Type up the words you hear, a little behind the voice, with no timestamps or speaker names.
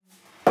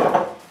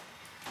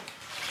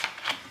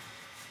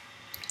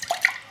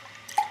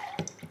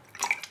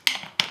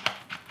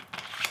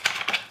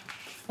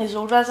I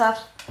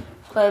sodasaft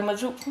fra Rema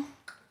 1000.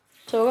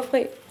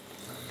 Sukkerfri.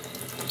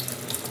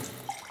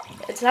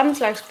 Et samme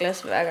slags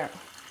glas hver gang.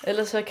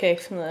 Ellers så kan jeg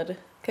ikke finde ud af det.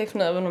 Jeg kan ikke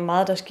finde ud af, hvor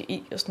meget der skal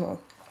i og sådan noget.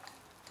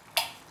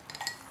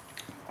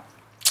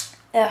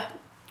 Ja,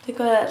 det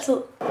gør jeg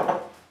altid.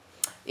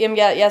 Jamen,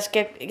 jeg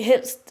skal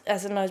helst,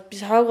 altså når jeg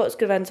spiser havregrød, skal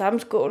det være den samme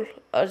skål,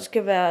 og det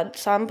skal være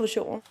samme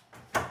portion.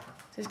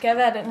 Det skal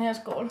være den her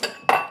skål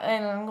af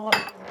en eller anden grund.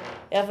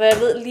 Ja, for jeg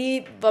ved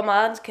lige, hvor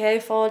meget den skal have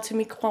i forhold til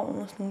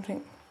mikroovnen og sådan nogle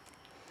ting.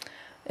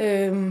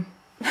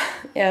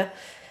 Ja,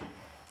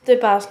 det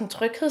er bare sådan en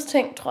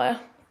tryghedsting, tror jeg.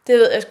 Det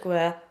ved jeg sgu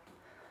være.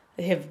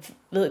 Jeg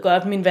ved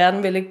godt, at min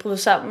verden ville ikke bryde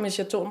sammen, hvis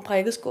jeg tog en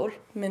prikket skål,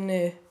 men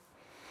det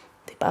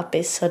er bare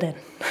bedst sådan.